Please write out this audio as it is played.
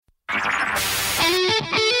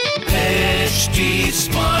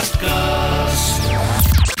Smartcast.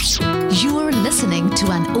 You're listening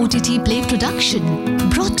to an OTT Play production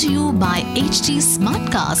brought to you by HT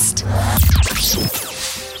Smartcast.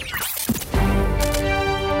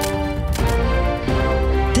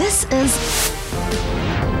 This is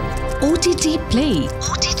OTT Play.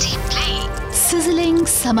 OTT Play. Sizzling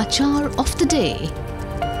Samachar of the Day.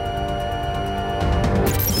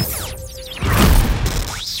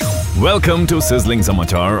 Welcome to Sizzling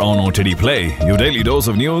Samachar on OTT Play, your daily dose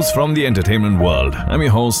of news from the entertainment world. I'm your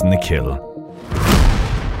host, Nikhil.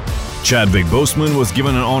 Chadwick Boseman was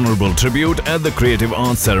given an honorable tribute at the Creative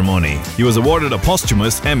Arts ceremony. He was awarded a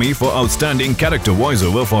posthumous Emmy for Outstanding Character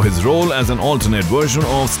Voiceover for his role as an alternate version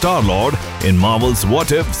of Star-Lord in Marvel's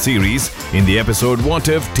What If series in the episode What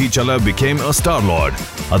If T'Challa Became a Star-Lord.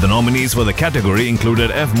 Other nominees for the category included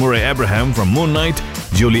F. Murray Abraham from Moon Knight,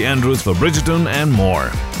 Julie Andrews for Bridgerton, and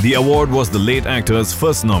more. The award was the late actor's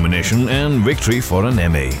first nomination and victory for an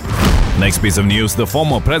Emmy. Next piece of news, the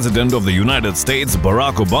former President of the United States,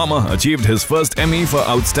 Barack Obama, achieved his first Emmy for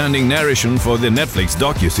Outstanding Narration for the Netflix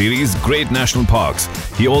docuseries Great National Parks.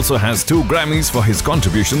 He also has 2 Grammys for his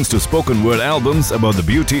contributions to spoken word albums about the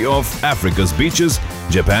beauty of Africa's beaches,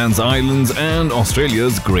 Japan's islands, and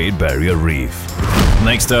Australia's Great Barrier Reef.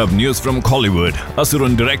 Next up, news from Kollywood.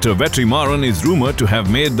 Asuran director Vetri Maran is rumored to have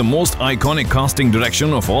made the most iconic casting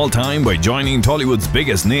direction of all time by joining Tollywood's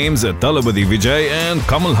biggest names Thalapathy Vijay and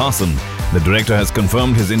Kamal Haasan. The director has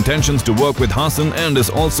confirmed his intentions to work with Haasan and is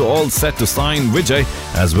also all set to sign Vijay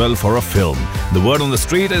as well for a film. The word on the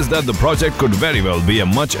street is that the project could very well be a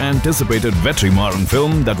much-anticipated Vetri Maran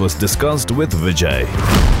film that was discussed with Vijay.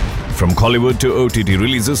 From Kollywood to OTT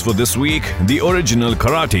releases for this week, the original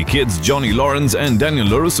Karate Kids Johnny Lawrence and Daniel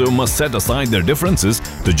LaRusso must set aside their differences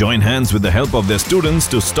to join hands with the help of their students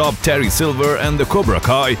to stop Terry Silver and the Cobra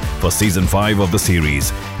Kai for Season 5 of the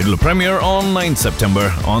series. It will premiere on 9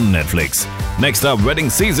 September on Netflix. Next up, wedding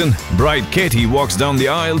season. Bride Katie walks down the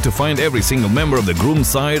aisle to find every single member of the groom's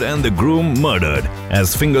side and the groom murdered.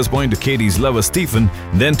 As fingers point to Katie's lover Stephen,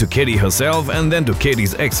 then to Katie herself, and then to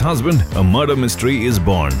Katie's ex-husband, a murder mystery is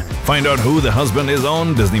born. Find out who the husband is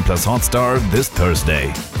on Disney Plus Hotstar this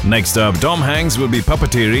Thursday. Next up, Tom Hanks will be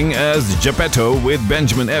puppeteering as Geppetto with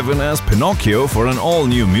Benjamin Evan as Pinocchio for an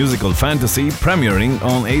all-new musical fantasy premiering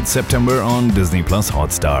on 8 September on Disney Plus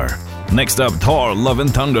Hotstar. Next up, Thor: Love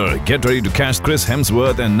and Thunder. Get ready to catch Chris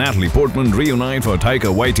Hemsworth and Natalie Portman reunite for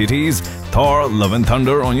Taika Waititi's Thor: Love and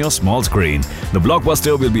Thunder on your small screen. The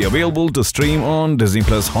blockbuster will be available to stream on Disney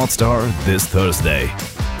Plus Hotstar this Thursday.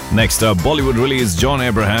 Next up, Bollywood release John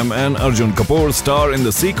Abraham and Arjun Kapoor star in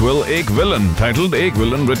the sequel Ek Villain, titled Ek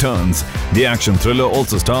Villain Returns. The action thriller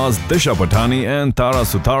also stars Disha Patani and Tara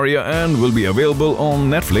Sutaria and will be available on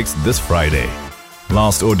Netflix this Friday.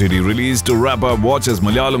 Last OTT release to wrap up, watch as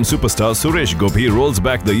Malayalam superstar Suresh Gopi rolls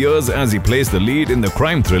back the years as he plays the lead in the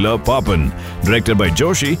crime thriller Papan. Directed by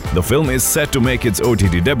Joshi, the film is set to make its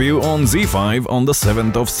OTT debut on ZEE5 on the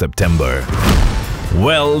 7th of September.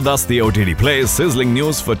 Well, that's the OTT Play's sizzling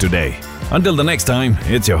news for today. Until the next time,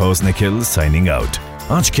 it's your host Nikhil signing out.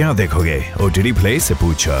 आज क्या देखोगे? OTT Play से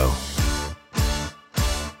पूछो.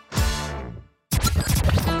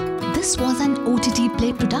 This was an OTT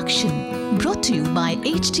Play production brought to you by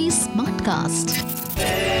HT Smartcast.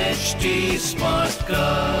 HT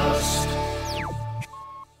Smartcast.